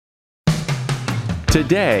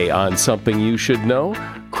Today on Something You Should Know,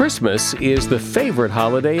 Christmas is the favorite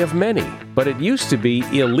holiday of many, but it used to be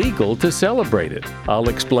illegal to celebrate it. I'll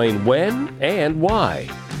explain when and why.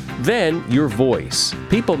 Then, your voice.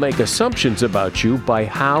 People make assumptions about you by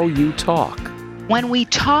how you talk. When we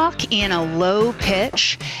talk in a low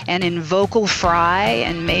pitch and in vocal fry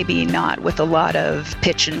and maybe not with a lot of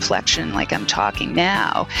pitch inflection like I'm talking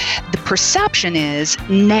now, the perception is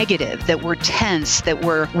negative, that we're tense, that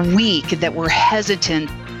we're weak, that we're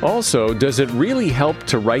hesitant. Also, does it really help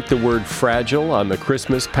to write the word fragile on the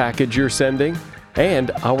Christmas package you're sending?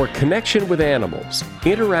 And our connection with animals.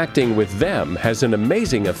 Interacting with them has an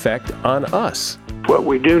amazing effect on us. What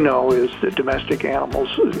we do know is that domestic animals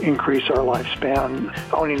increase our lifespan.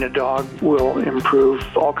 Owning a dog will improve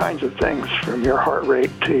all kinds of things, from your heart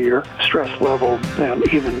rate to your stress level and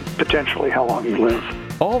even potentially how long you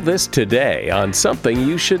live. All this today on Something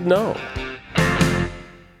You Should Know.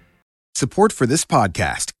 Support for this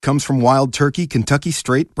podcast comes from Wild Turkey Kentucky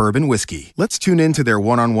Straight Bourbon Whiskey. Let's tune in to their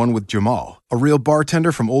one-on-one with Jamal, a real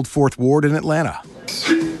bartender from Old Fourth Ward in Atlanta.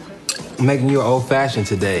 I'm making you an old-fashioned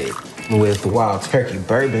today with Wild Turkey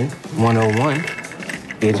Bourbon 101.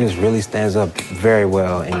 It just really stands up very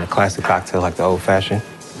well in a classic cocktail like the old-fashioned.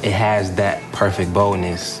 It has that perfect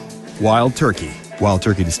boldness. Wild Turkey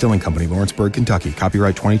Distilling Company, Lawrenceburg, Kentucky.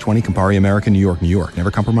 Copyright 2020, Campari America, New York, New York.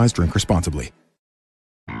 Never compromise, drink responsibly.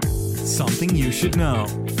 Something you should know.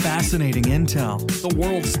 Fascinating intel, the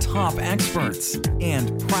world's top experts,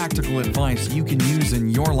 and practical advice you can use in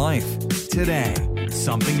your life. Today,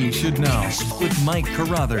 Something You Should Know with Mike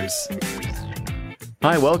Carruthers.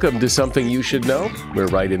 Hi, welcome to Something You Should Know. We're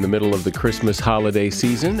right in the middle of the Christmas holiday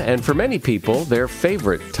season, and for many people, their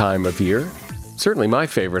favorite time of year. Certainly my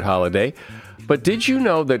favorite holiday. But did you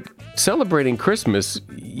know that celebrating Christmas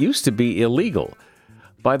used to be illegal?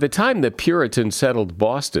 By the time the Puritans settled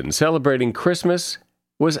Boston, celebrating Christmas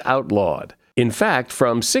was outlawed. In fact,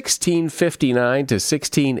 from 1659 to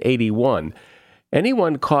 1681,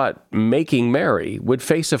 anyone caught making merry would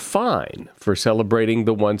face a fine for celebrating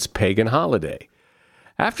the once pagan holiday.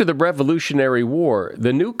 After the Revolutionary War,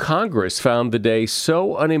 the new Congress found the day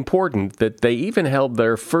so unimportant that they even held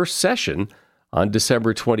their first session on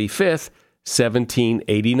December 25th,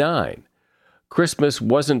 1789. Christmas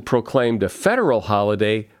wasn't proclaimed a federal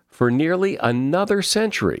holiday for nearly another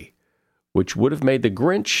century, which would have made the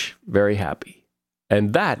Grinch very happy.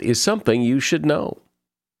 And that is something you should know.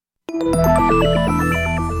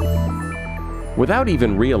 Without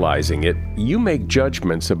even realizing it, you make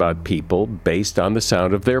judgments about people based on the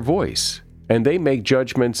sound of their voice, and they make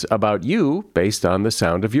judgments about you based on the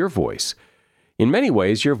sound of your voice. In many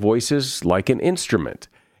ways, your voice is like an instrument,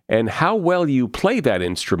 and how well you play that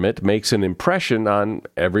instrument makes an impression on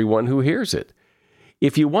everyone who hears it.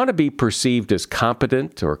 If you want to be perceived as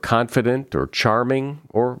competent or confident or charming,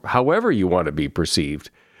 or however you want to be perceived,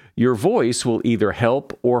 your voice will either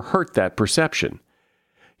help or hurt that perception.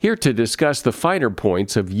 Here to discuss the finer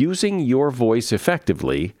points of using your voice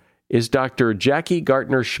effectively is Dr. Jackie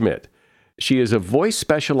Gartner-Schmidt. She is a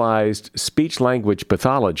voice-specialized speech-language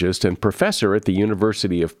pathologist and professor at the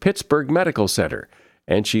University of Pittsburgh Medical Center,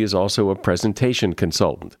 and she is also a presentation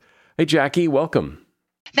consultant. Hey, Jackie, welcome.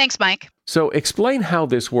 Thanks, Mike. So explain how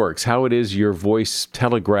this works, how it is your voice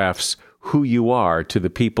telegraphs who you are to the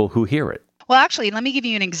people who hear it. Well, actually, let me give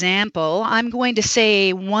you an example. I'm going to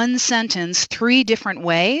say one sentence 3 different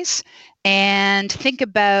ways and think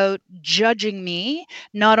about judging me,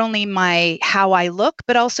 not only how I look,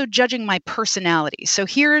 but also judging my personality. So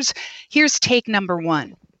here's take number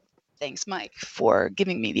 1. Thanks, Mike, for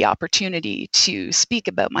giving me the opportunity to speak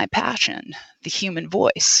about my passion, the human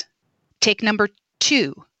voice. Take number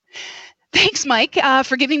 2. Thanks, Mike,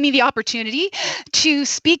 for giving me the opportunity to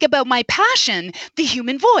speak about my passion, the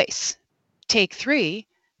human voice. Take 3.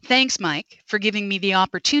 Thanks, Mike, for giving me the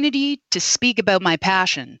opportunity to speak about my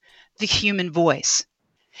passion, the human voice.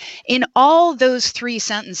 In all those 3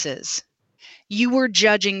 sentences, you were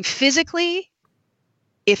judging physically,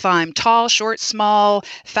 if I'm tall, short, small,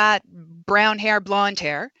 fat, brown hair, blonde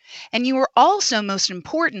hair, and you were also, most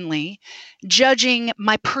importantly, judging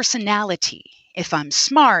my personality, if I'm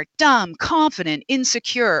smart, dumb, confident,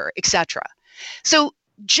 insecure, etc. So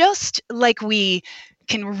just like we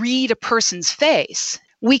can read a person's face,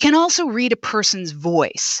 we can also read a person's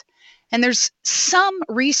voice. And there's some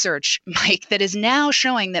research, Mike, that is now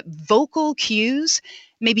showing that vocal cues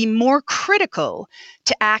may be more critical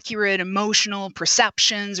to accurate emotional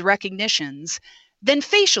perceptions, recognitions, than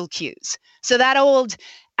facial cues. So that old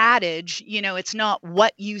adage, it's not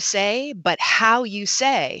what you say, but how you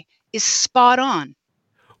say, is spot on.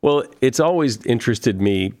 Well, it's always interested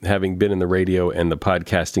me, having been in the radio and the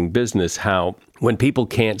podcasting business, how when people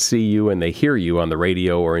can't see you and they hear you on the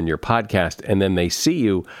radio or in your podcast, and then they see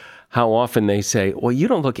you, how often they say, well, you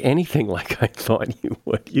don't look anything like I thought you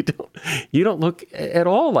would. You don't look at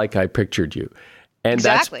all like I pictured you. And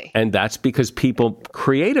Exactly. That's because people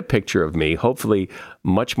create a picture of me, hopefully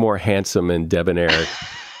much more handsome and debonair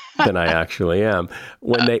than I actually am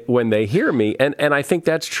when they hear me. And I think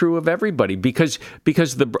that's true of everybody because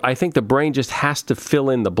I think the brain just has to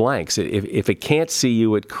fill in the blanks. If it can't see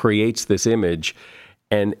you, it creates this image.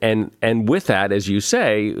 And with that, as you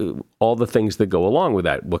say, all the things that go along with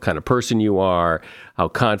that, what kind of person you are, how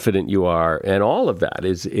confident you are, and all of that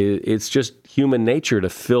it's just human nature to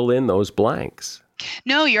fill in those blanks.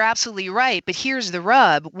 No, you're absolutely right. But here's the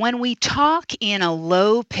rub. When we talk in a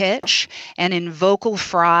low pitch and in vocal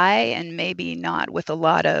fry, and maybe not with a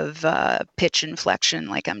lot of pitch inflection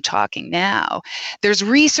like I'm talking now, there's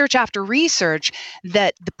research after research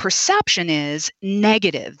that the perception is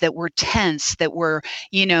negative, that we're tense, that we're,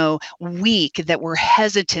 weak, that we're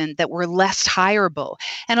hesitant, that we're less hireable.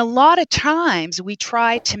 And a lot of times we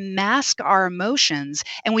try to mask our emotions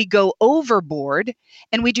and we go overboard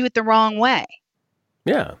and we do it the wrong way.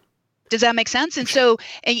 Yeah. Does that make sense? And so,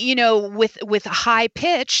 with high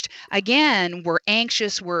pitched, again, we're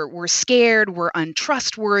anxious, we're scared, we're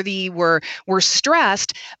untrustworthy, we're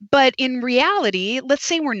stressed. But in reality, let's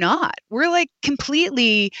say we're not. We're like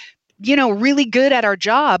completely, really good at our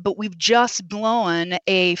job, but we've just blown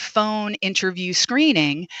a phone interview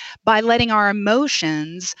screening by letting our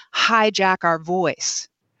emotions hijack our voice.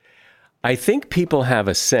 I think people have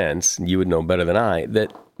a sense, you would know better than I,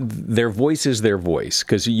 that their voice is their voice,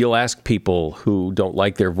 because you'll ask people who don't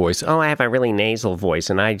like their voice, oh, I have a really nasal voice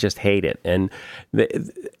and I just hate it. And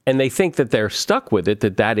they think that they're stuck with it,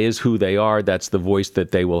 that is who they are. That's the voice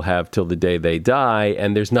that they will have till the day they die.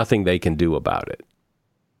 And there's nothing they can do about it.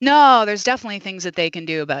 No, there's definitely things that they can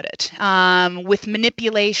do about it. With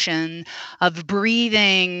manipulation of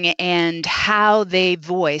breathing and how they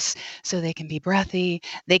voice. So they can be breathy,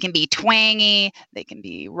 they can be twangy, they can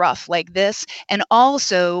be rough like this. And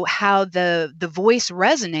also how the voice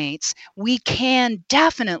resonates, we can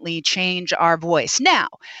definitely change our voice. Now,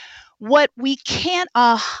 what we can't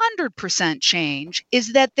 100% change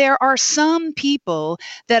is that there are some people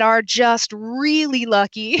that are just really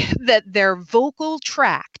lucky that their vocal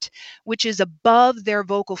tract, which is above their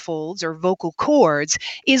vocal folds or vocal cords,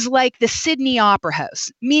 is like the Sydney Opera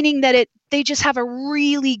House, meaning that they just have a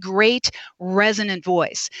really great resonant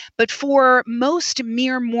voice. But for most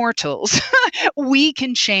mere mortals, we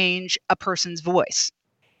can change a person's voice.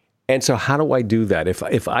 And so how do I do that?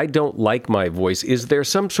 If I don't like my voice, is there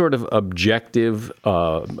some sort of objective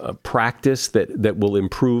practice that will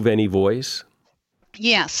improve any voice?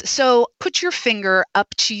 Yes. So put your finger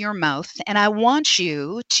up to your mouth, and I want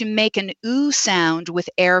you to make an ooh sound with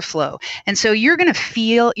airflow. And so you're going to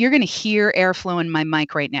hear airflow in my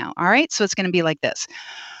mic right now. All right. So it's going to be like this.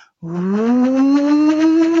 Ooh.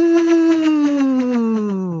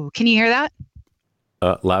 Can you hear that?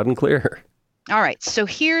 Loud and clear. All right, so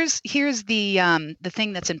here's the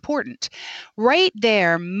thing that's important. Right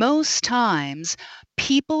there, most times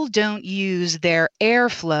people don't use their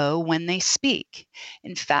airflow when they speak.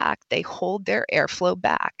 In fact, they hold their airflow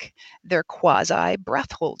back. They're quasi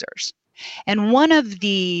breath holders. And one of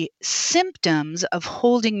the symptoms of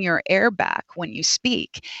holding your air back when you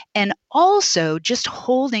speak, and also just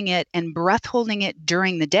holding it and breath holding it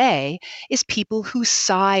during the day, is people who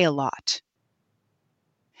sigh a lot.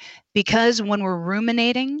 Because when we're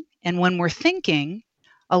ruminating and when we're thinking,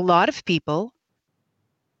 a lot of people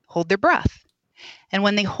hold their breath. And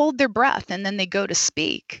when they hold their breath and then they go to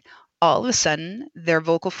speak, all of a sudden their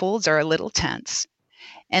vocal folds are a little tense.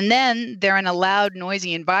 And then they're in a loud,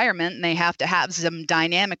 noisy environment and they have to have some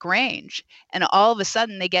dynamic range. And all of a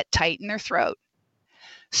sudden they get tight in their throat.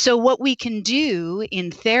 So what we can do in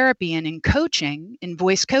therapy and in coaching, in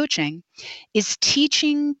voice coaching, is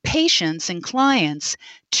teaching patients and clients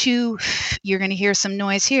to, you're going to hear some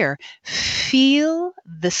noise here, feel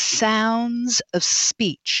the sounds of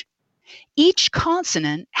speech. Each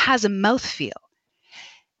consonant has a mouthfeel.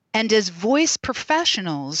 And as voice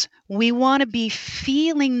professionals, we want to be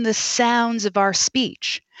feeling the sounds of our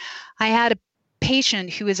speech. I had a patient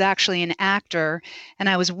who is actually an actor, and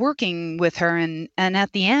I was working with her, and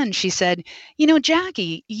at the end she said,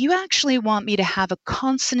 Jackie, you actually want me to have a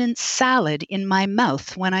consonant salad in my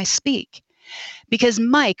mouth when I speak. Because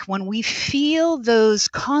Mike, when we feel those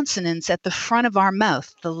consonants at the front of our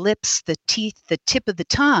mouth, the lips, the teeth, the tip of the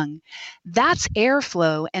tongue, that's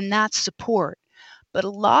airflow and that's support. But a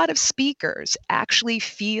lot of speakers actually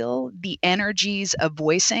feel the energies of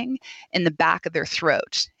voicing in the back of their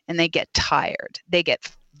throat, and they get tired. They get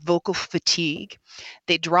vocal fatigue.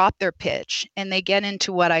 They drop their pitch, and they get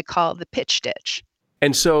into what I call the pitch ditch.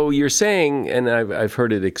 And so you're saying, and I've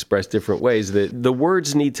heard it expressed different ways, that the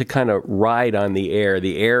words need to kind of ride on the air.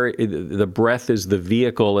 The breath is the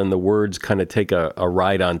vehicle, and the words kind of take a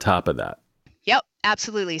ride on top of that. Yep,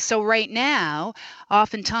 absolutely. So right now,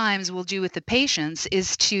 oftentimes we'll do with the patients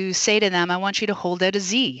is to say to them, I want you to hold out a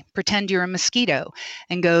Z, pretend you're a mosquito,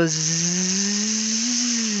 and go zzz.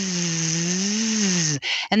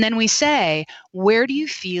 And then we say, where do you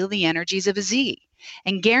feel the energies of a Z?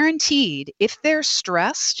 And guaranteed, if they're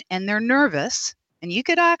stressed and they're nervous, and you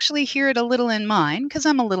could actually hear it a little in mine, because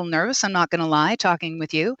I'm a little nervous, I'm not going to lie, talking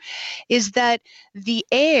with you, is that the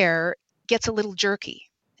air gets a little jerky.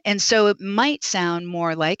 And so it might sound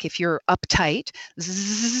more like, if you're uptight,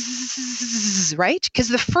 zzz, right? Because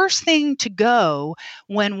the first thing to go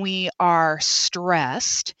when we are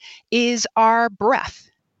stressed is our breath.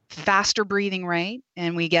 Faster breathing, right?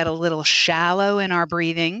 And we get a little shallow in our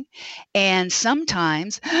breathing. And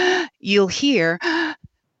sometimes you'll hear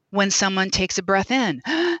when someone takes a breath in.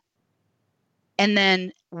 And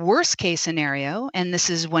then worst case scenario, and this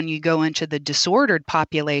is when you go into the disordered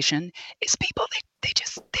population, is people, they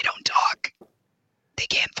don't talk. They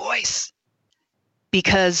can't voice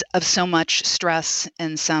because of so much stress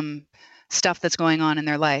and some stuff that's going on in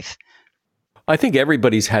their life. I think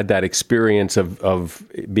everybody's had that experience of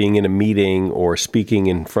being in a meeting or speaking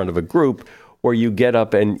in front of a group where you get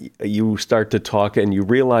up and you start to talk and you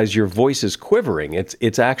realize your voice is quivering.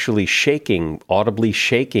 It's actually shaking, audibly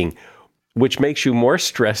shaking, which makes you more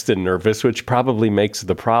stressed and nervous, which probably makes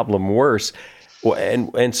the problem worse.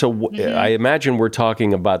 And so I imagine we're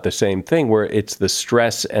talking about the same thing, where it's the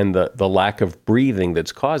stress and the lack of breathing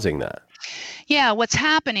that's causing that. Yeah, what's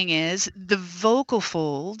happening is the vocal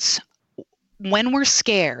folds, when we're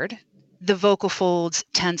scared, the vocal folds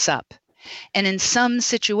tense up. And in some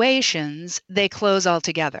situations, they close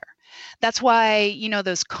altogether. That's why,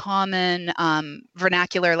 those common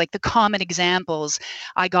vernacular, like the common examples,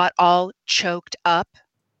 I got all choked up.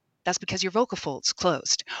 That's because your vocal folds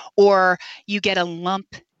closed. Or you get a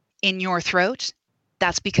lump in your throat.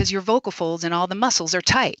 That's because your vocal folds and all the muscles are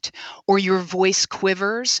tight. Or your voice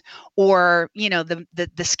quivers. Or,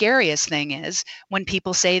 the scariest thing is when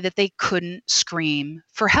people say that they couldn't scream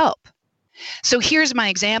for help. So here's my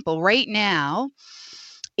example. Right now,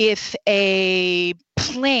 if a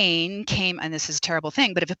plane came, and this is a terrible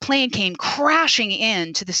thing, but if a plane came crashing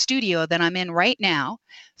into the studio that I'm in right now,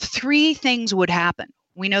 3 things would happen.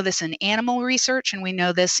 We know this in animal research, and we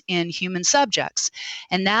know this in human subjects.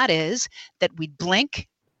 And that is that we'd blink,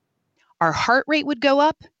 our heart rate would go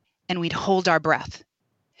up, and we'd hold our breath.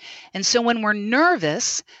 And so when we're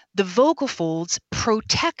nervous, the vocal folds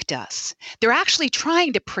protect us. They're actually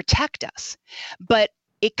trying to protect us, but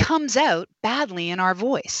it comes out badly in our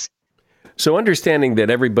voice. So understanding that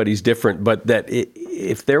everybody's different, but that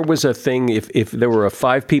if there was a thing, if there were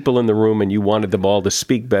 5 people in the room and you wanted them all to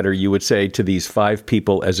speak better, you would say to these 5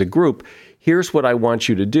 people as a group, here's what I want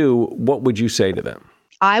you to do. What would you say to them?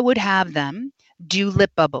 I would have them do lip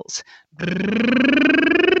bubbles.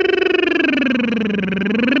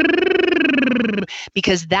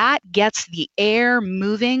 Because that gets the air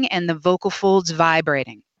moving and the vocal folds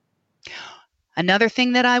vibrating. Another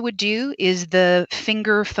thing that I would do is the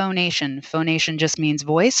finger phonation. Phonation just means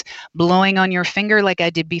voice. Blowing on your finger like I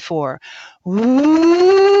did before. Ooh.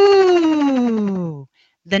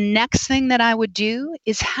 The next thing that I would do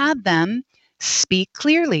is have them speak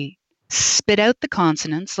clearly. Spit out the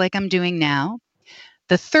consonants like I'm doing now.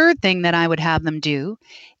 The third thing that I would have them do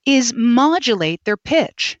is modulate their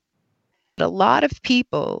pitch. A lot of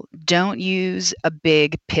people don't use a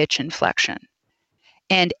big pitch inflection.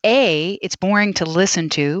 And A, it's boring to listen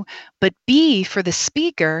to, but B, for the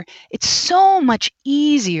speaker, it's so much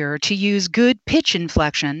easier to use good pitch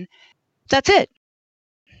inflection. That's it.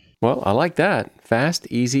 Well, I like that. Fast,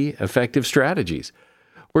 easy, effective strategies.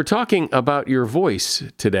 We're talking about your voice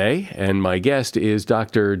today, and my guest is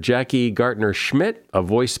Dr. Jackie Gartner-Schmidt, a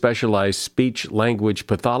voice-specialized speech-language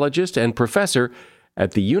pathologist and professor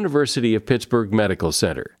at the University of Pittsburgh Medical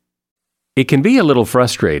Center. It can be a little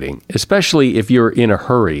frustrating, especially if you're in a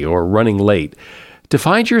hurry or running late, to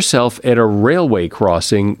find yourself at a railway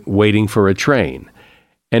crossing waiting for a train.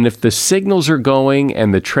 And if the signals are going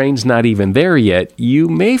and the train's not even there yet, you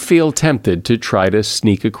may feel tempted to try to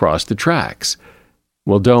sneak across the tracks.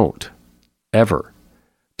 Well, don't. Ever.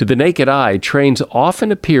 To the naked eye, trains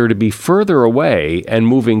often appear to be further away and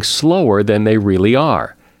moving slower than they really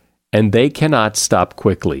are. and they cannot stop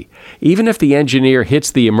quickly. Even if the engineer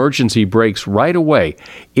hits the emergency brakes right away,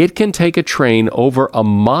 it can take a train over a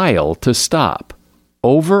mile to stop.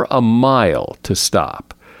 Over a mile to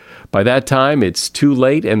stop. By that time, it's too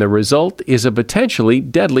late, and the result is a potentially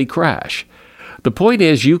deadly crash. The point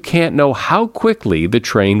is, you can't know how quickly the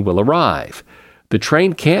train will arrive. The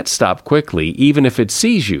train can't stop quickly, even if it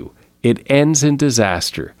sees you. It ends in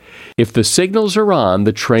disaster. If the signals are on,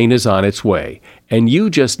 the train is on its way, and you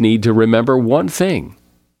just need to remember one thing: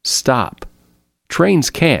 stop. Trains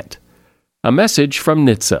can't. A message from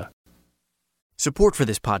NHTSA. Support for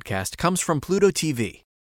this podcast comes from Pluto TV.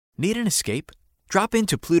 Need an escape? Drop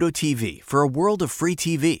into Pluto TV for a world of free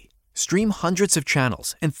TV. Stream hundreds of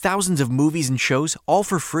channels and thousands of movies and shows all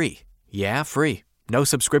for free. Yeah, free. No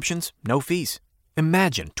subscriptions, no fees.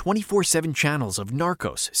 Imagine 24/7 channels of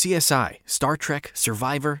Narcos, CSI, Star Trek,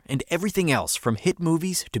 Survivor, and everything else from hit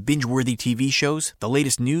movies to binge-worthy TV shows, the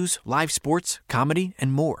latest news, live sports, comedy,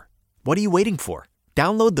 and more. What are you waiting for?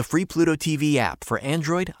 Download the free Pluto TV app for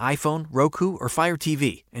Android, iPhone, Roku, or Fire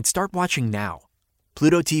TV and start watching now.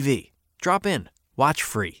 Pluto TV. Drop in. Watch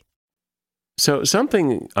free. So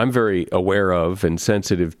something I'm very aware of and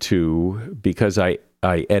sensitive to, because I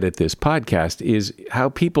edit this podcast, is how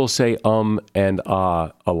people say and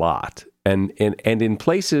ah a lot. And in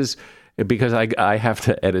places, because I have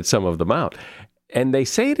to edit some of them out, and they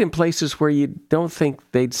say it in places where you don't think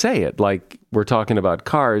they'd say it. Like, we're talking about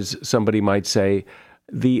cars, somebody might say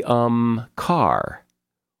the car.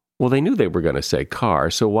 Well, they knew they were going to say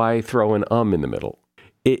car, so why throw an in the middle?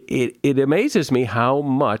 It amazes me how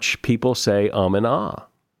much people say and ah.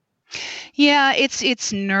 Yeah,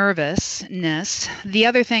 it's nervousness. The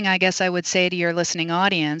other thing I guess I would say to your listening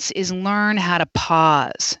audience is learn how to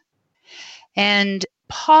pause. And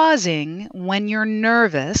pausing when you're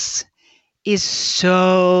nervous is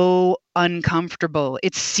so uncomfortable.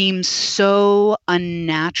 It seems so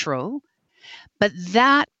unnatural. But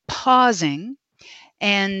that pausing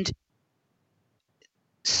and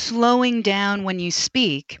slowing down when you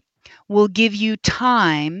speak will give you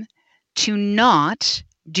time to not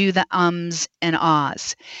do the ums and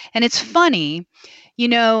ahs. And it's funny,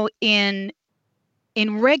 in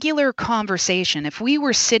regular conversation, if we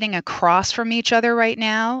were sitting across from each other right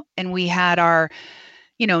now and we had our,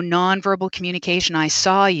 nonverbal communication, I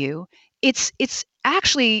saw you, it's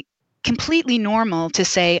actually completely normal to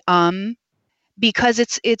say because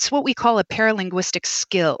it's what we call a paralinguistic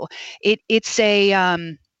skill. It's a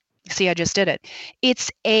see, I just did it.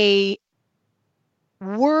 It's a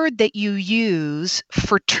word that you use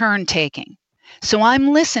for turn taking. So I'm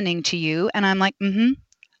listening to you and I'm like,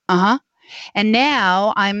 uh-huh. And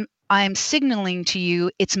now I'm signaling to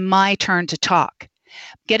you it's my turn to talk.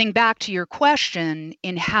 Getting back to your question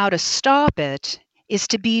in how to stop it is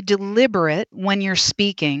to be deliberate when you're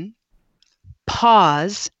speaking,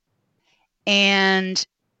 pause, and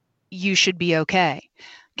you should be okay.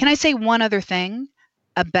 Can I say one other thing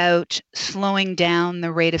about slowing down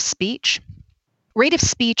the rate of speech? Rate of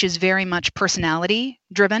speech is very much personality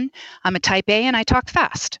driven. I'm a type A and I talk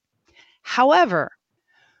fast. However,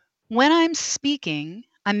 when I'm speaking,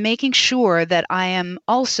 I'm making sure that I am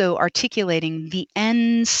also articulating the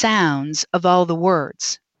N sounds of all the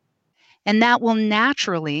words. And that will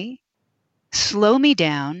naturally slow me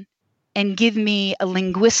down and give me a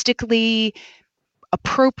linguistically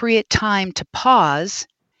appropriate time to pause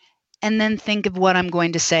and then think of what I'm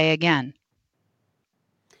going to say again.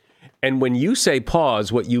 And when you say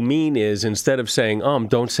pause, what you mean is, instead of saying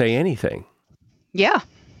don't say anything. Yeah,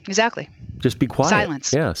 exactly. Just be quiet.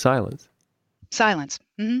 Silence. Yeah, silence. Silence.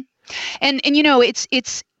 Mm-hmm. And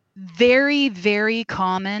it's very, very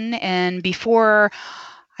common. And before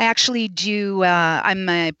I actually do, I'm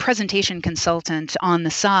a presentation consultant on the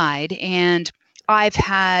side, and I've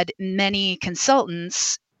had many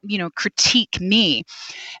consultants, critique me.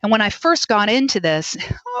 And when I first got into this,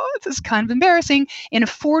 this is kind of embarrassing, in a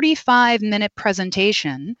 45-minute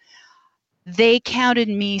presentation, they counted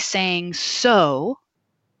me saying so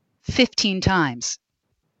 15 times.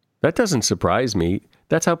 That doesn't surprise me.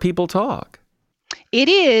 That's how people talk. It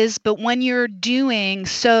is, but when you're doing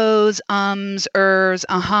so's, ums, ers,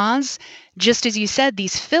 ahas, just as you said,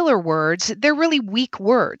 these filler words, they're really weak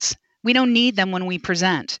words. We don't need them when we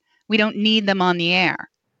present. We don't need them on the air.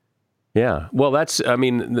 Yeah. Well,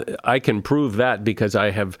 I can prove that because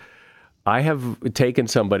I have taken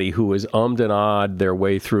somebody who has ummed and ahed their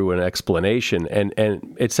way through an explanation, and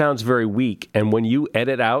it sounds very weak. And when you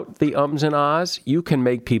edit out the ums and ahs, you can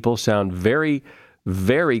make people sound very,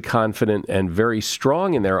 very confident and very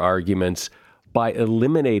strong in their arguments by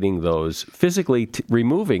eliminating those, physically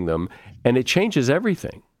removing them, and it changes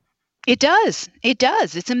everything. It does. It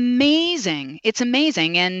does. It's amazing. It's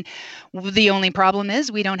amazing. And the only problem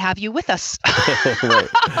is we don't have you with us Right.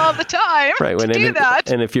 all the time to do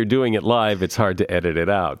that. And if you're doing it live, it's hard to edit it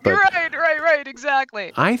out. But Right,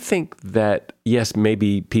 exactly. I think that, yes,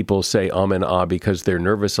 maybe people say and ah because they're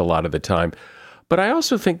nervous a lot of the time. But I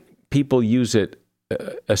also think people use it,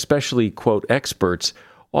 especially, quote, experts,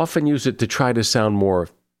 often use it to try to sound more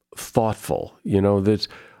thoughtful. You know, that,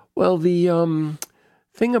 well, the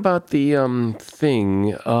thing about the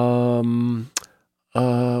thing,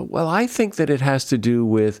 well, I think that it has to do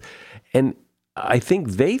with, and I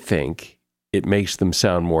think they think it makes them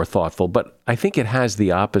sound more thoughtful, but I think it has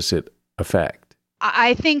the opposite effect.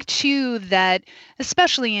 I think, too, that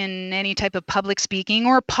especially in any type of public speaking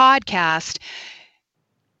or podcast,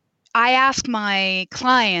 I ask my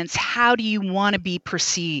clients, how do you want to be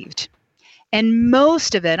perceived? And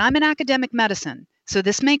most of it, I'm in academic medicine, so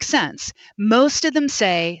this makes sense. Most of them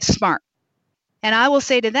say smart. And I will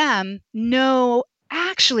say to them, no,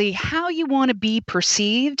 actually, how you want to be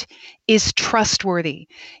perceived is trustworthy.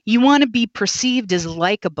 You want to be perceived as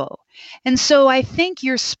likable. And so I think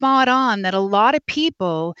you're spot on that a lot of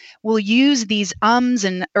people will use these ums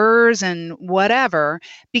and ers and whatever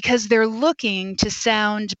because they're looking to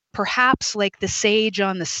sound perhaps like the sage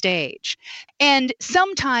on the stage. And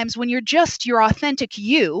sometimes when you're just your authentic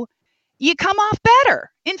you come off better.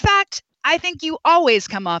 In fact, I think you always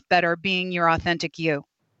come off better being your authentic you.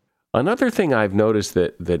 Another thing I've noticed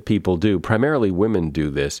that people do, primarily women do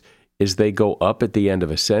this, is they go up at the end of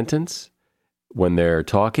a sentence when they're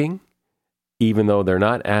talking, even though they're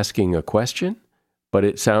not asking a question, but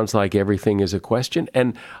it sounds like everything is a question.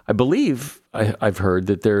 And I believe I've heard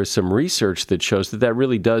that there is some research that shows that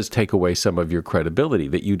really does take away some of your credibility,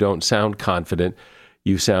 that you don't sound confident,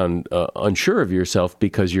 you sound unsure of yourself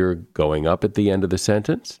because you're going up at the end of the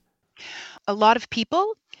sentence. A lot of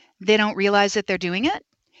people, they don't realize that they're doing it.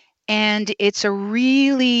 And it's a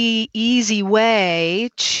really easy way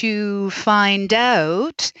to find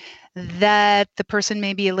out that the person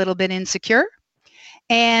may be a little bit insecure.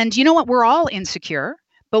 And you know what? We're all insecure.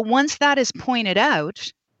 But once that is pointed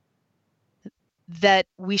out, that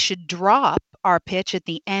we should drop our pitch at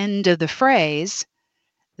the end of the phrase,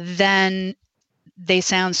 then they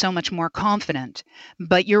sound so much more confident.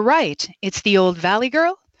 But you're right. It's the old Valley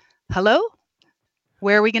Girl. Hello?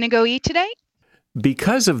 Where are we going to go eat today?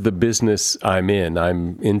 Because of the business I'm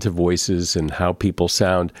into voices and how people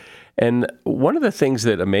sound. And one of the things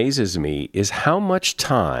that amazes me is how much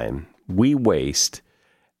time we waste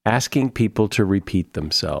asking people to repeat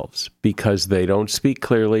themselves because they don't speak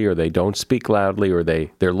clearly or they don't speak loudly or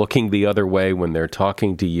they're looking the other way when they're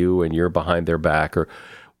talking to you and you're behind their back. Or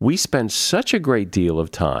we spend such a great deal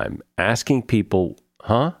of time asking people,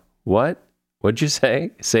 huh? What? What'd you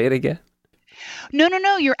say? Say it again.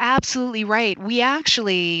 No, you're absolutely right. We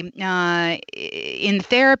actually, in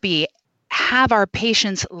therapy, have our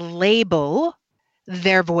patients label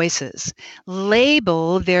their voices,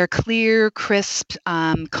 label their clear, crisp,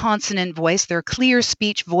 consonant voice, their clear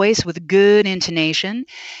speech voice with good intonation,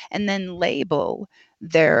 and then label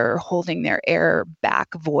their holding their air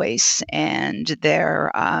back voice and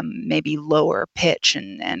their maybe lower pitch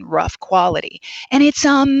and rough quality. And it's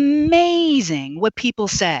amazing what people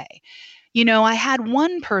say. You know, I had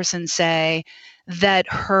one person say that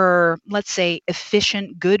her, let's say,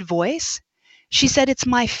 efficient, good voice, she said, it's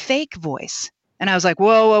my fake voice. And I was like,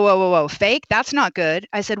 whoa, fake? That's not good.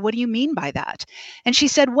 I said, what do you mean by that? And she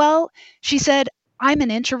said, I'm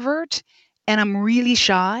an introvert and I'm really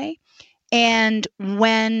shy. And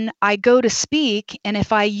when I go to speak, and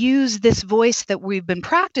if I use this voice that we've been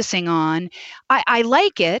practicing on, I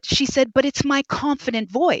like it. She said, but it's my confident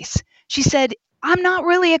voice. She said, I'm not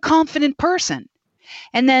really a confident person.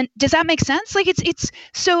 And then, does that make sense? Like it's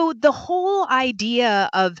so the whole idea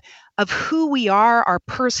of who we are, our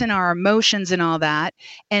person, our emotions and all that,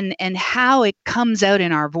 and how it comes out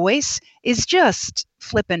in our voice is just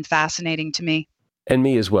flippin' fascinating to me. And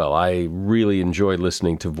me as well. I really enjoy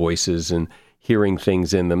listening to voices and hearing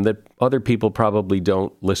things in them that other people probably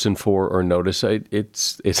don't listen for or notice.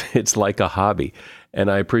 It's like a hobby. And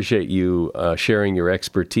I appreciate you sharing your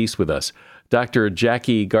expertise with us. Dr.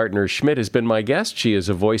 Jackie Gartner-Schmidt has been my guest. She is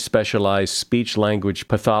a voice-specialized speech-language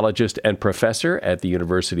pathologist and professor at the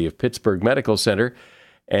University of Pittsburgh Medical Center,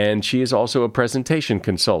 and she is also a presentation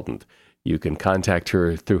consultant. You can contact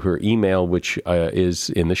her through her email, which is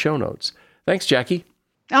in the show notes. Thanks, Jackie.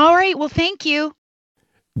 All right. Well, thank you.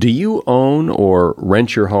 Do you own or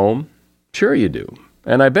rent your home? Sure you do.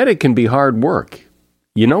 And I bet it can be hard work.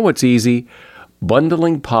 You know what's easy?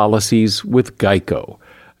 Bundling policies with Geico.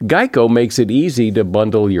 Geico makes it easy to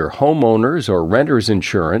bundle your homeowner's or renter's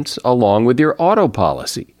insurance along with your auto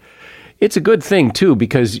policy. It's a good thing, too,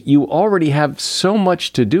 because you already have so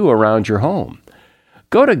much to do around your home.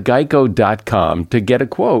 Go to geico.com to get a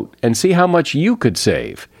quote and see how much you could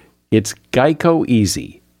save. It's Geico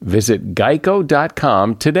Easy. Visit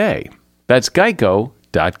geico.com today. That's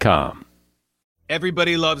geico.com.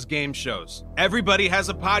 Everybody loves game shows. Everybody has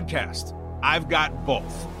a podcast. I've got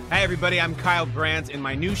both. Hey, everybody, I'm Kyle Brandt, and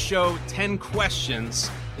my new show, 10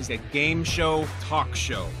 Questions, is a game show talk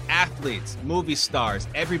show. Athletes, movie stars,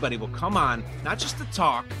 everybody will come on, not just to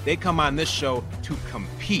talk, they come on this show to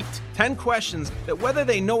compete. 10 questions that, whether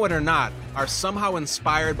they know it or not, are somehow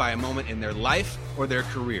inspired by a moment in their life or their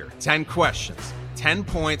career. 10 questions, 10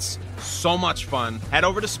 points, so much fun. Head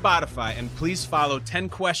over to Spotify and please follow 10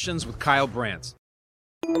 Questions with Kyle Brandt.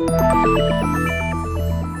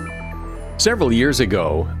 Several years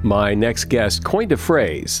ago, my next guest coined a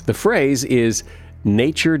phrase. The phrase is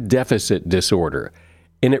nature deficit disorder,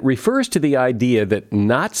 and it refers to the idea that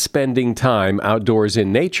not spending time outdoors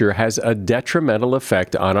in nature has a detrimental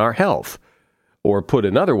effect on our health. Or put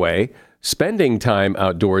another way, spending time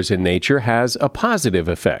outdoors in nature has a positive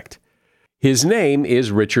effect. His name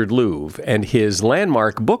is Richard Louv, and his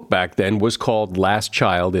landmark book back then was called Last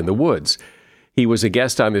Child in the Woods. He was a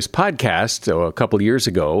guest on this podcast a couple years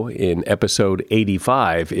ago in episode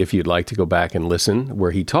 85, if you'd like to go back and listen,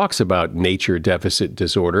 where he talks about nature deficit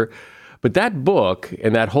disorder. But that book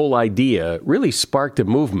and that whole idea really sparked a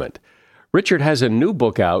movement. Richard has a new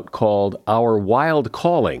book out called Our Wild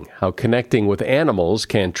Calling, How Connecting with Animals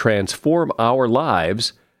Can Transform Our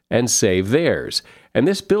Lives and Save Theirs. And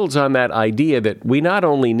this builds on that idea that we not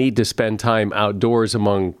only need to spend time outdoors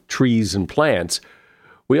among trees and plants,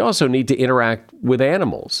 we also need to interact with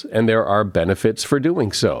animals, and there are benefits for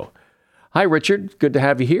doing so. Hi, Richard. Good to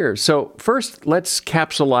have you here. So first, let's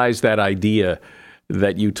capsulize that idea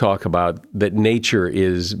that you talk about, that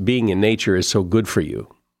being in nature is so good for you.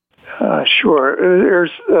 Sure.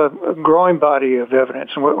 There's a growing body of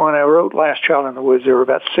evidence. And when I wrote Last Child in the Woods, there were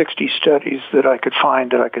about 60 studies that I could find,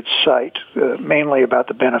 that I could cite, mainly about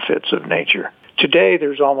the benefits of nature. Today,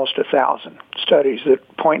 there's almost 1,000 studies that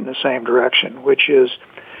point in the same direction, which is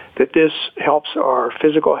that this helps our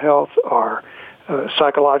physical health, our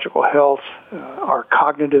psychological health, our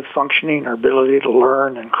cognitive functioning, our ability to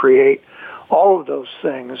learn and create. All of those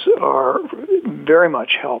things are very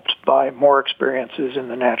much helped by more experiences in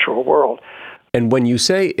the natural world. And when you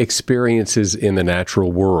say experiences in the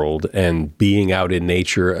natural world and being out in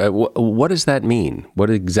nature, what does that mean? What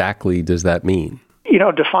exactly does that mean?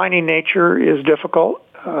 Defining nature is difficult,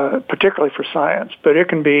 particularly for science, but it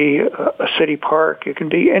can be a city park. It can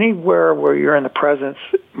be anywhere where you're in the presence,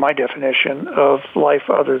 my definition, of life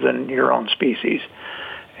other than your own species.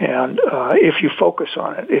 And if you focus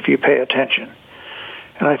on it, if you pay attention.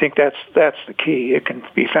 And I think that's the key. It can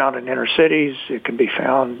be found in inner cities. It can be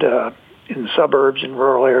found in the suburbs, in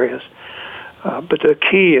rural areas. But the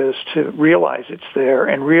key is to realize it's there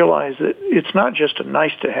and realize that it's not just a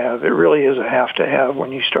nice to have. It really is a have to have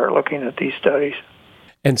when you start looking at these studies.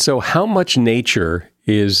 And so how much nature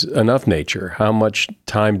is enough nature? How much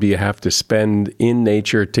time do you have to spend in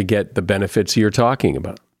nature to get the benefits you're talking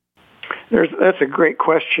about? That's a great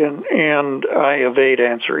question, and I evade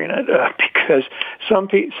answering it because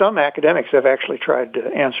some academics have actually tried to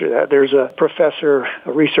answer that. There's a professor,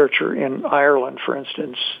 a researcher in Ireland, for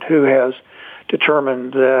instance, who has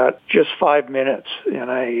determined that just 5 minutes in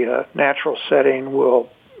a natural setting will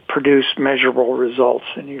produce measurable results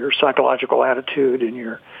in your psychological attitude, in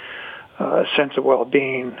your sense of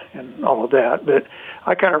well-being, and all of that. But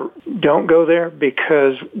I kind of don't go there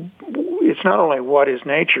because it's not only what is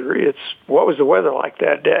nature, it's what was the weather like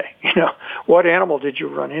that day. What animal did you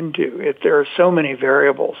run into? There are so many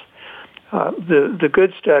variables. The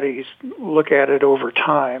good studies look at it over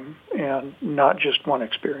time and not just one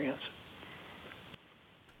experience.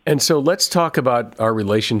 And so let's talk about our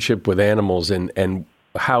relationship with animals and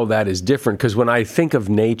how that is different. Because when I think of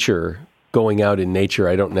nature, going out in nature,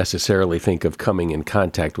 I don't necessarily think of coming in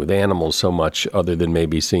contact with animals so much, other than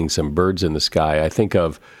maybe seeing some birds in the sky. I think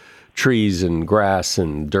of trees and grass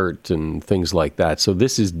and dirt and things like that. So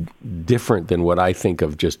this is different than what I think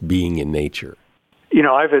of just being in nature.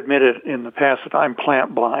 I've admitted in the past that I'm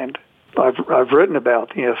plant blind. I've written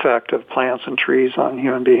about the effect of plants and trees on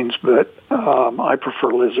human beings, but I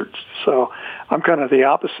prefer lizards. So I'm kind of the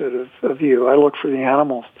opposite of you. I look for the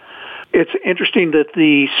animals. It's interesting that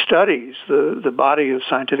the studies, the body of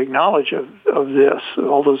scientific knowledge of this,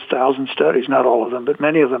 all those 1,000 studies, not all of them, but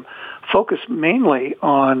many of them, focus mainly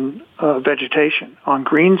on vegetation, on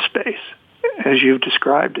green space. as you've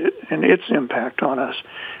described it, and its impact on us.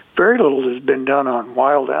 Very little has been done on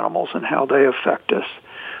wild animals and how they affect us,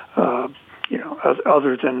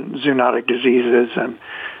 other than zoonotic diseases and,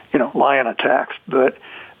 lion attacks. But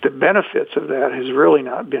the benefits of that has really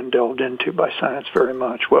not been delved into by science very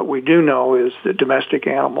much. What we do know is that domestic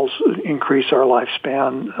animals increase our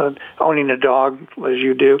lifespan. Owning a dog, as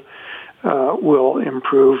you do, will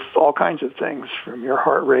improve all kinds of things, from your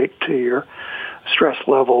heart rate to your stress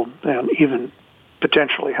level and even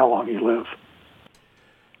potentially how long you live.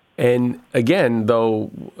 And again,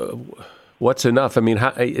 though, what's enough? I mean,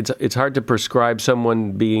 it's hard to prescribe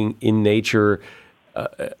someone being in nature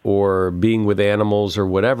or being with animals or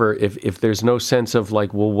whatever if there's no sense of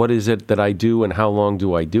like, well, what is it that I do and how long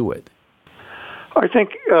do I do it? I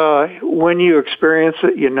think when you experience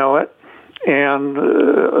it, you know it. And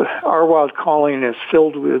our wild calling is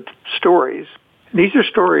filled with stories. These are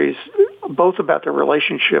stories both about their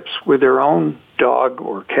relationships with their own dog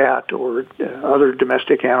or cat or other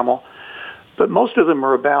domestic animal, but most of them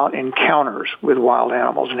are about encounters with wild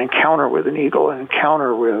animals, an encounter with an eagle, an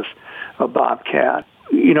encounter with a bobcat,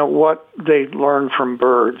 what they learn from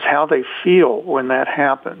birds, how they feel when that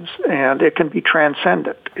happens. And it can be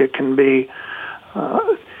transcendent. It can be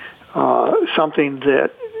something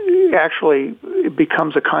that actually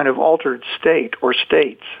becomes a kind of altered state or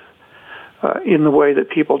states in the way that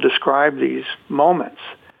people describe these moments.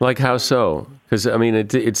 Like how so? Because, I mean,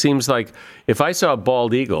 it seems like if I saw a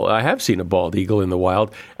bald eagle, I have seen a bald eagle in the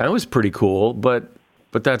wild, and it was pretty cool, but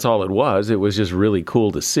that's all it was. It was just really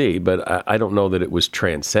cool to see, but I don't know that it was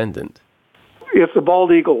transcendent. If the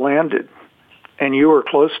bald eagle landed and you were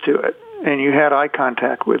close to it and you had eye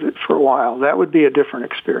contact with it for a while, that would be a different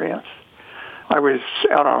experience. I was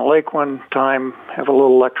out on a lake one time, have a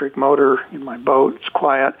little electric motor in my boat, it's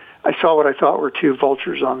quiet. I saw what I thought were two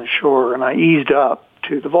vultures on the shore, and I eased up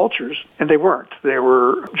to the vultures, and they weren't. They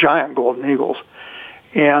were giant golden eagles.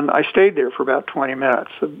 And I stayed there for about 20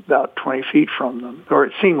 minutes, about 20 feet from them, or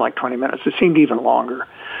it seemed like 20 minutes. It seemed even longer.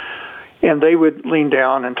 And they would lean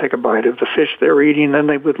down and take a bite of the fish they were eating, then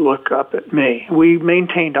they would look up at me. We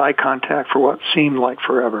maintained eye contact for what seemed like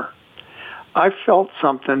forever. I felt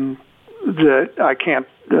something that I can't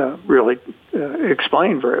really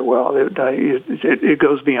explain very well. It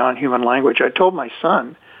goes beyond human language. I told my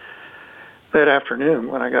son that afternoon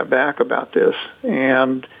when I got back about this,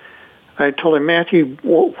 and I told him, Matthew,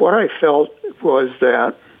 what I felt was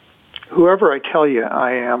that whoever I tell you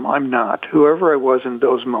I am, I'm not. Whoever I was in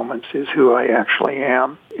those moments is who I actually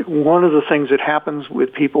am. One of the things that happens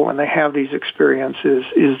with people when they have these experiences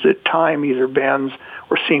is that time either bends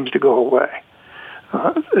or seems to go away.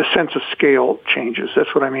 A sense of scale changes.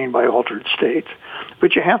 That's what I mean by altered states.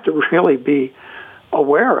 But you have to really be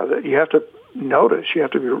aware of it. You have to notice. You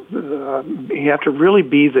have to really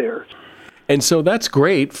be there. And so that's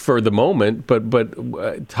great for the moment,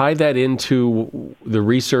 but tie that into the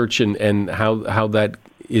research and how that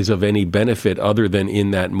is of any benefit other than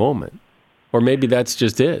in that moment. Or maybe that's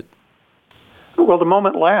just it. Well, the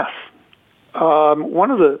moment lasts.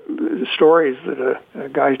 One of the stories that a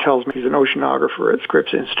guy tells me, he's an oceanographer at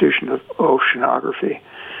Scripps Institution of Oceanography.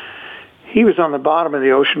 He was on the bottom of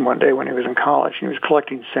the ocean one day when he was in college, and he was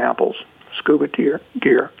collecting samples, scuba gear,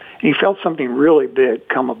 and he felt something really big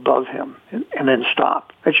come above him and then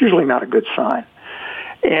stop. That's usually not a good sign.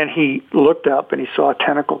 And he looked up and he saw a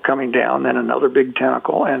tentacle coming down, then another big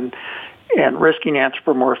tentacle, and risking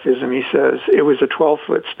anthropomorphism, he says, it was a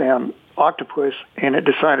 12-foot span octopus, and it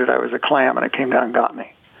decided I was a clam, and it came down and got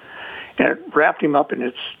me. And it wrapped him up in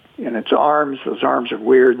its arms. Those arms are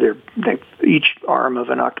weird. Each arm of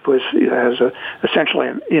an octopus has essentially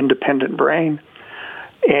an independent brain.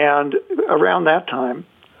 And around that time,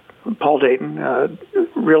 Paul Dayton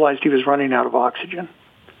realized he was running out of oxygen.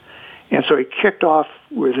 And so he kicked off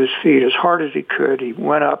with his feet as hard as he could. He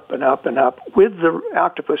went up and up and up with the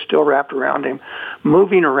octopus still wrapped around him,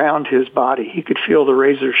 moving around his body. He could feel the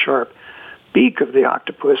razor-sharp beak of the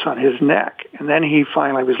octopus on his neck. And then he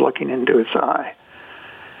finally was looking into its eye.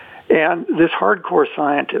 And this hardcore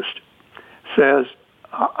scientist says,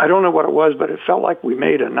 I don't know what it was, but it felt like we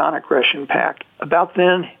made a non-aggression pact. About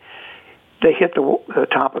then, they hit the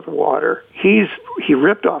top of the water. He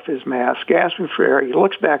ripped off his mask, gasping for air. He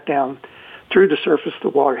looks back down through the surface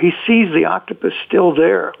of the water. He sees the octopus still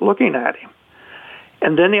there, looking at him.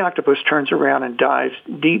 And then the octopus turns around and dives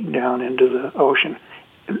deep down into the ocean.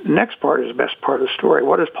 The next part is the best part of the story.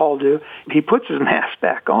 What does Paul do? He puts his mask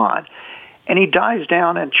back on, and he dives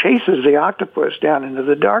down and chases the octopus down into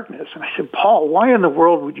the darkness. And I said, Paul, why in the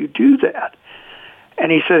world would you do that?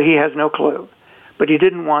 And he said he has no clue. But he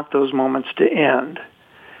didn't want those moments to end.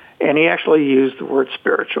 And he actually used the word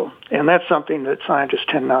spiritual. And that's something that scientists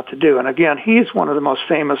tend not to do. And again, he is one of the most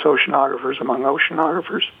famous oceanographers among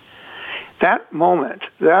oceanographers. That moment,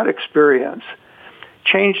 that experience,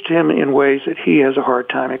 changed him in ways that he has a hard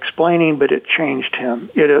time explaining, but it changed him.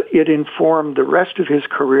 It informed the rest of his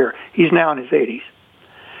career. He's now in his 80s.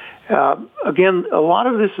 Again, a lot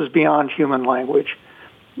of this is beyond human language,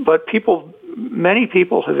 but many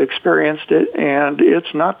people have experienced it, and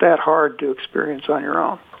it's not that hard to experience on your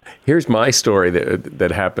own. Here's my story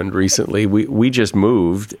that happened recently. We just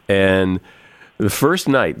moved, and the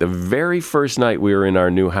very first night we were in our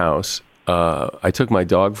new house, I took my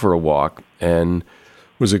dog for a walk and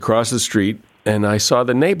was across the street, and I saw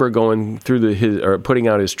the neighbor going through putting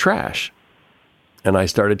out his trash. And I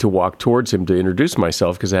started to walk towards him to introduce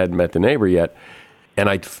myself because I hadn't met the neighbor yet. And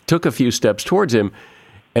I took a few steps towards him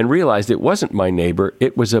and realized it wasn't my neighbor.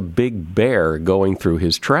 It was a big bear going through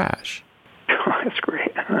his trash. That's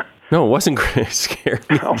great. No, it wasn't great. It scared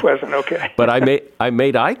me. No, it wasn't. Okay. But I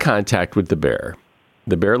made eye contact with the bear.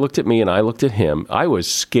 The bear looked at me and I looked at him. I was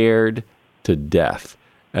scared to death.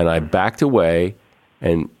 And I backed away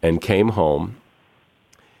and came home.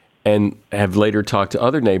 And have later talked to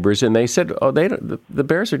other neighbors, and they said, "Oh, the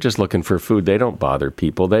bears are just looking for food. They don't bother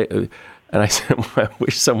people." And I said, well, "I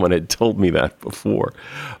wish someone had told me that before."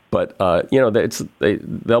 But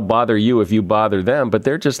they'll bother you if you bother them. But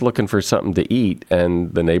they're just looking for something to eat.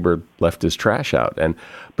 And the neighbor left his trash out.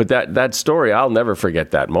 But that story, I'll never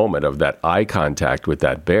forget that moment of that eye contact with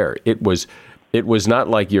that bear. It was not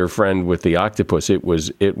like your friend with the octopus. It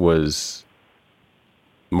was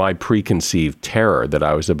my preconceived terror that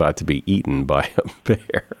I was about to be eaten by a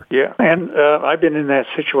bear. Yeah, and I've been in that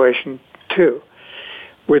situation too,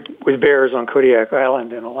 with bears on Kodiak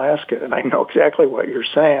Island in Alaska, and I know exactly what you're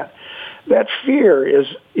saying. That fear is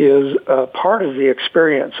part of the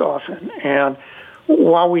experience often, and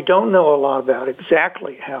while we don't know a lot about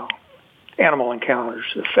exactly how animal encounters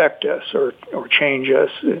affect us or change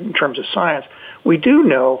us in terms of science, we do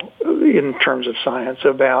know in terms of science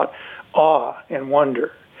about awe and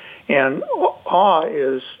wonder. And awe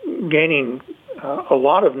is gaining a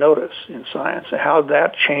lot of notice in science, how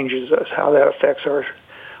that changes us, how that affects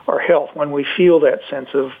our health when we feel that sense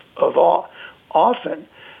of awe. Often,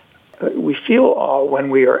 we feel awe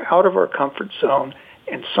when we are out of our comfort zone,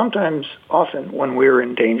 and often when we're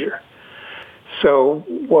in danger. So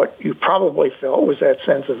what you probably felt was that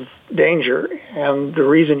sense of danger, and the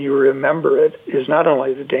reason you remember it is not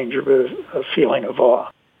only the danger, but a feeling of awe.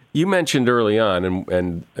 You mentioned early on,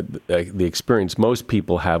 and the experience most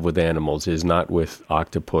people have with animals is not with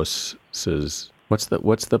octopuses. What's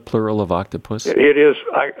the plural of octopus? It is.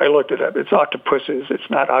 I looked it up. It's octopuses. It's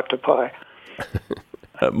not octopi.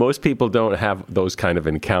 Most people don't have those kind of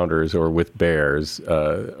encounters, or with bears.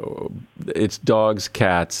 It's dogs,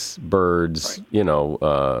 cats, birds.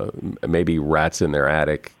 Right. Maybe rats in their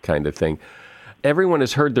attic, kind of thing. Everyone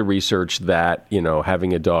has heard the research that,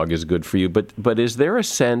 having a dog is good for you, but is there a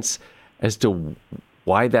sense as to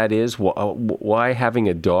why that is? Why having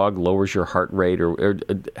a dog lowers your heart rate or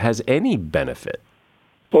has any benefit?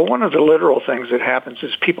 Well, one of the literal things that happens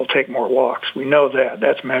is people take more walks. We know that.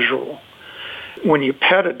 That's measurable. When you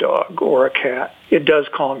pet a dog or a cat, it does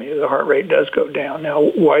calm you. The heart rate does go down. Now,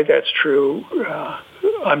 why that's true,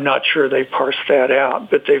 I'm not sure they parsed that out,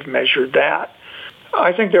 but they've measured that.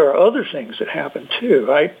 I think there are other things that happen too.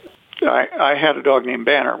 I had a dog named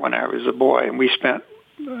Banner when I was a boy, and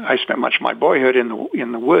I spent much of my boyhood in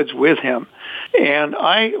the woods with him, and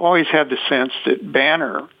I always had the sense that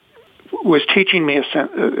Banner was teaching me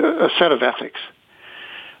a set of ethics.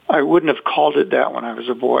 I wouldn't have called it that when I was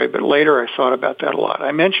a boy, but later I thought about that a lot.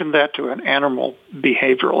 I mentioned that to an animal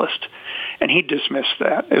behavioralist, and he dismissed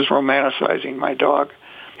that as romanticizing my dog.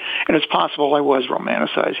 And it's possible I was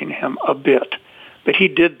romanticizing him a bit. But he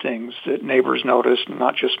did things that neighbors noticed, and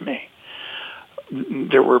not just me,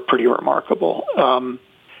 that were pretty remarkable.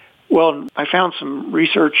 Well, I found some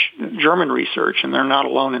research, German research, and they're not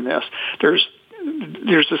alone in this. There's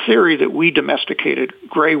a theory that we domesticated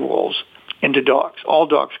gray wolves into dogs. All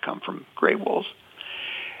dogs come from gray wolves.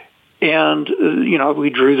 And, we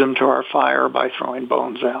drew them to our fire by throwing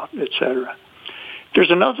bones out, etc.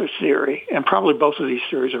 There's another theory, and probably both of these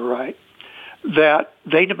theories are right, that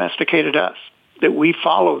they domesticated us, that we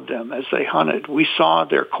followed them as they hunted. We saw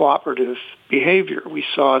their cooperative behavior. We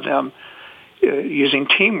saw them using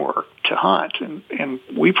teamwork to hunt, and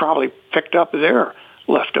we probably picked up their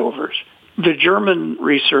leftovers. The German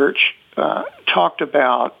research talked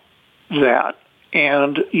about that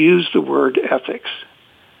and used the word ethics,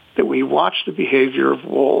 that we watched the behavior of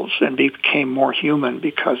wolves and became more human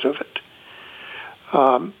because of it.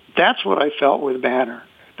 That's what I felt with Banner.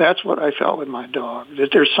 That's what I felt with my dog, that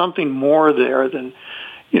there's something more there than,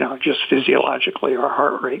 just physiologically our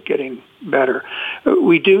heart rate getting better.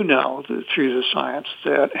 We do know that through the science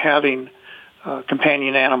that having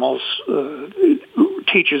companion animals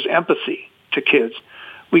teaches empathy to kids.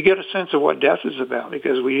 We get a sense of what death is about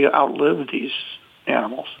because we outlive these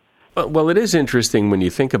animals. Well, it is interesting when you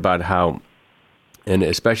think about how, and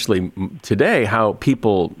especially today, how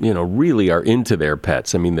people, really are into their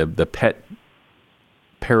pets. I mean, the pet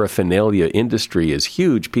paraphernalia industry is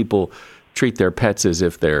huge. People treat their pets as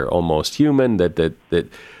if they're almost human.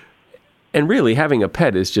 And really, having a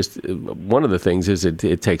pet is just one of the things. Is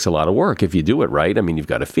it takes a lot of work if you do it right. I mean, you've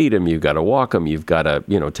got to feed them, you've got to walk them, you've got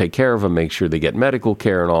to take care of them, make sure they get medical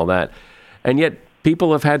care and all that. And yet,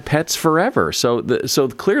 people have had pets forever. So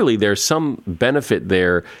clearly, there's some benefit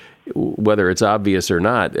there, whether it's obvious or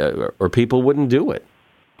not, or people wouldn't do it.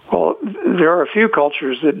 Well, there are a few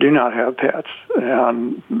cultures that do not have pets,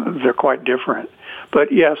 and they're quite different.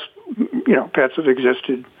 But yes, pets have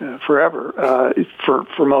existed forever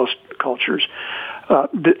for most cultures.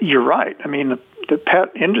 You're right. I mean, the pet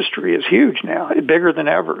industry is huge now, bigger than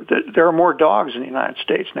ever. There are more dogs in the United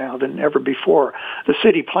States now than ever before. The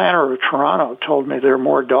city planner of Toronto told me there are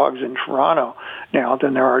more dogs in Toronto now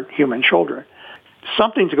than there are human children.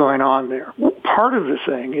 Something's going on there. Part of the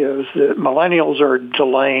thing is that millennials are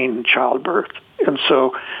delaying childbirth. And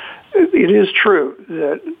so it is true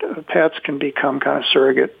that pets can become kind of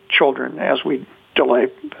surrogate children as they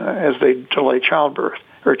delay childbirth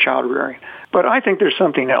or child rearing. But I think there's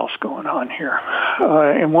something else going on here.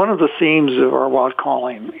 And one of the themes of our wild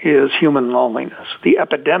calling is human loneliness, the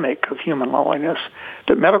epidemic of human loneliness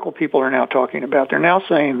that medical people are now talking about. They're now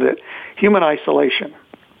saying that human isolation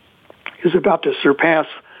is about to surpass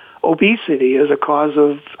obesity as a cause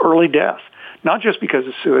of early death, not just because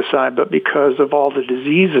of suicide, but because of all the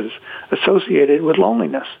diseases associated with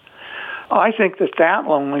loneliness. I think that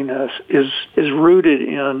loneliness is rooted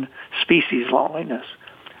in species loneliness.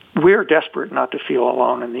 We're desperate not to feel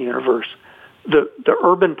alone in the universe. The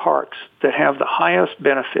urban parks that have the highest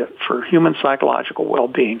benefit for human psychological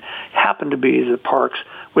well-being happen to be the parks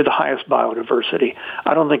with the highest biodiversity.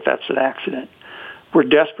 I don't think that's an accident. We're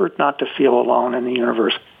desperate not to feel alone in the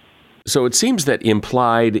universe. So it seems that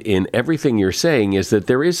implied in everything you're saying is that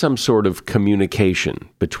there is some sort of communication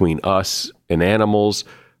between us and animals,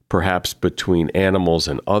 perhaps between animals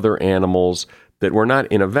and other animals, that we're not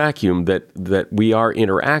in a vacuum, that we are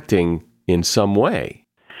interacting in some way.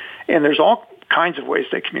 And there's all kinds of ways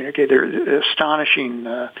they communicate. They're astonishing.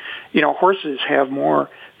 Horses have more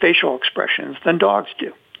facial expressions than dogs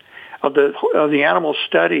do. Of the animals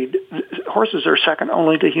studied, horses are second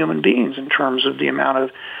only to human beings in terms of the amount of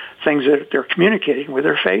things that they're communicating with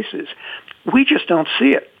their faces. We just don't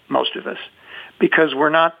see it, most of us, because we're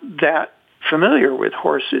not that familiar with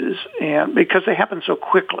horses, and because they happen so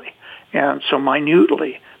quickly and so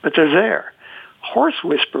minutely, but they're there. Horse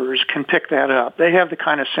whisperers can pick that up. They have the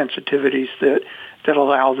kind of sensitivities that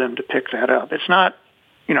allow them to pick that up. It's not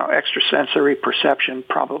extrasensory perception,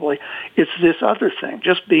 probably. It's this other thing,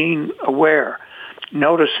 just being aware,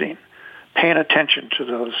 noticing, paying attention to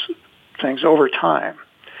those things over time.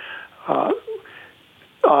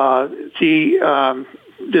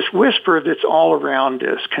 This whisper that's all around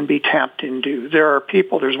us can be tapped into. There are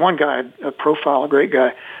people, there's one guy, a great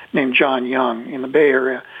guy named John Young in the Bay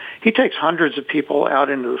Area. He takes hundreds of people out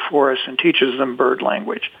into the forest and teaches them bird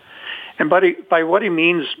language. And by what he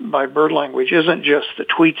means by bird language isn't just the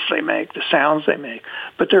tweets they make, the sounds they make,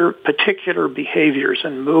 but their particular behaviors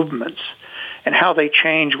and movements and how they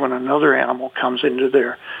change when another animal comes into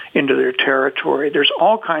their territory. There's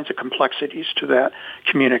all kinds of complexities to that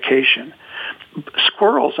communication.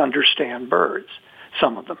 Squirrels understand birds,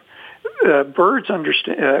 some of them.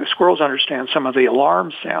 Squirrels understand some of the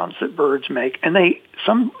alarm sounds that birds make, and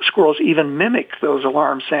some squirrels even mimic those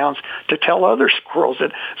alarm sounds to tell other squirrels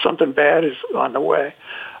that something bad is on the way.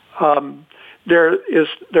 There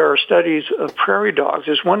are studies of prairie dogs.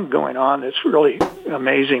 There's one going on that's really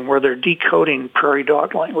amazing where they're decoding prairie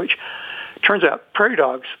dog language. Turns out prairie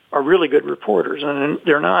dogs are really good reporters, and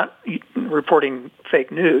they're not reporting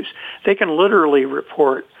fake news. They can literally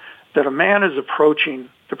report that a man is approaching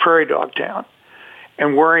the prairie dog town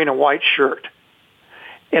and wearing a white shirt.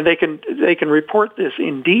 And they can report this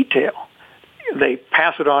in detail. They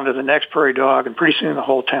pass it on to the next prairie dog, and pretty soon the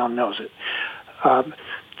whole town knows it.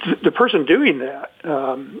 The person doing that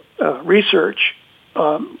research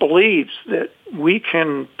believes that we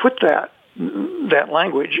can put that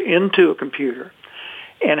language into a computer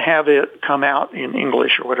and have it come out in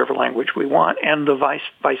English or whatever language we want, and the vice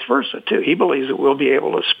versa too. He believes that we'll be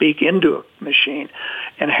able to speak into a machine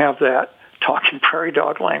and have that talking prairie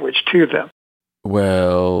dog language to them.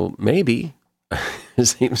 Well, maybe. It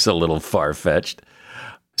seems a little far-fetched.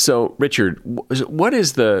 So, Richard, what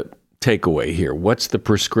is the takeaway here? What's the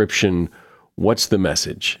prescription? What's the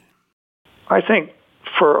message? I think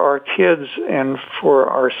for our kids and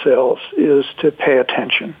for ourselves is to pay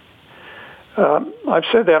attention. I've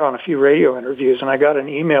said that on a few radio interviews, and I got an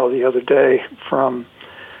email the other day from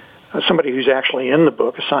somebody who's actually in the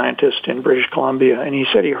book, a scientist in British Columbia, and he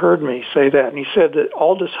said he heard me say that, and he said that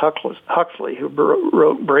Aldous Huxley, who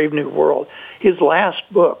wrote Brave New World, his last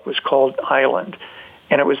book was called Island,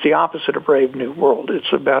 and it was the opposite of Brave New World.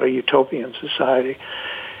 It's about a utopian society.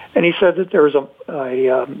 And he said that there was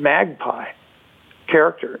a magpie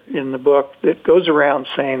character in the book that goes around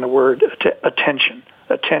saying the word attention.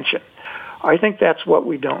 I think that's what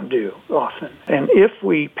we don't do often. And if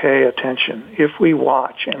we pay attention, if we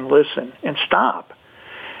watch and listen and stop,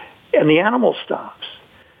 and the animal stops,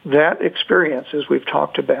 that experience, as we've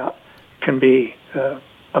talked about, can be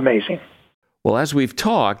amazing. Well, as we've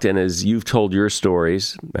talked, and as you've told your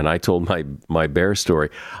stories, and I told my bear story,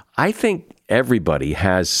 I think everybody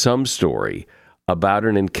has some story about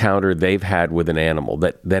an encounter they've had with an animal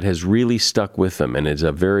that has really stuck with them and is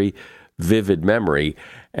a very vivid memory.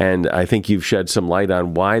 And I think you've shed some light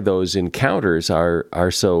on why those encounters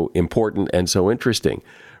are so important and so interesting.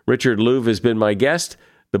 Richard Louv has been my guest.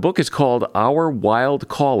 The book is called Our Wild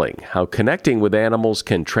Calling: How Connecting with Animals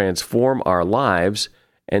Can Transform Our Lives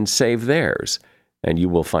and Save Theirs. And you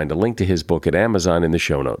will find a link to his book at Amazon in the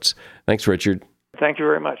show notes. Thanks, Richard. Thank you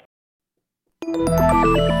very much.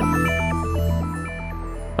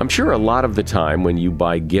 I'm sure a lot of the time when you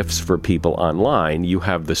buy gifts for people online, you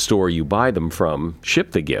have the store you buy them from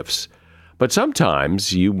ship the gifts. But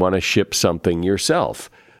sometimes you want to ship something yourself.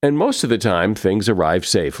 And most of the time, things arrive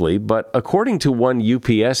safely. But according to one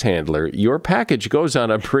UPS handler, your package goes on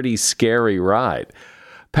a pretty scary ride.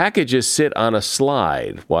 Packages sit on a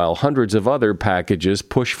slide, while hundreds of other packages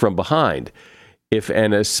push from behind. If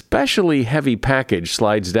an especially heavy package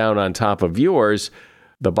slides down on top of yours,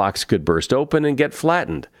 the box could burst open and get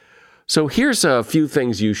flattened. So here's a few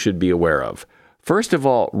things you should be aware of. First of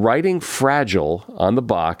all, writing fragile on the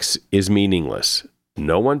box is meaningless.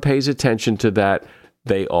 No one pays attention to that.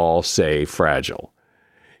 They all say fragile.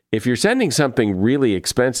 If you're sending something really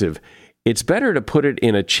expensive, it's better to put it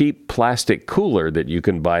in a cheap plastic cooler that you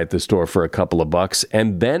can buy at the store for a couple of bucks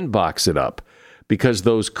and then box it up, because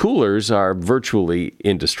those coolers are virtually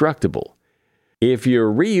indestructible. If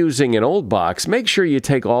you're reusing an old box, make sure you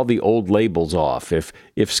take all the old labels off. If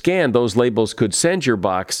scanned, those labels could send your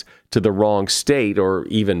box to the wrong state or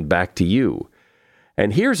even back to you.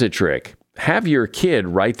 And here's a trick. Have your kid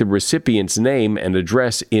write the recipient's name and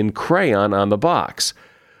address in crayon on the box.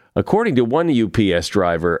 According to one UPS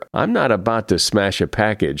driver, I'm not about to smash a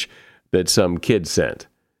package that some kid sent.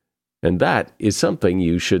 And that is something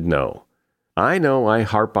you should know. I know I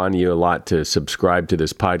harp on you a lot to subscribe to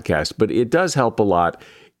this podcast, but it does help a lot.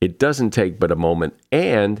 It doesn't take but a moment,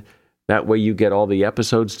 and that way you get all the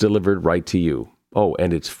episodes delivered right to you. Oh,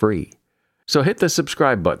 and it's free. So hit the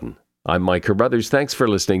subscribe button. I'm Mike Carruthers. Thanks for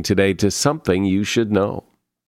listening today to Something You Should Know.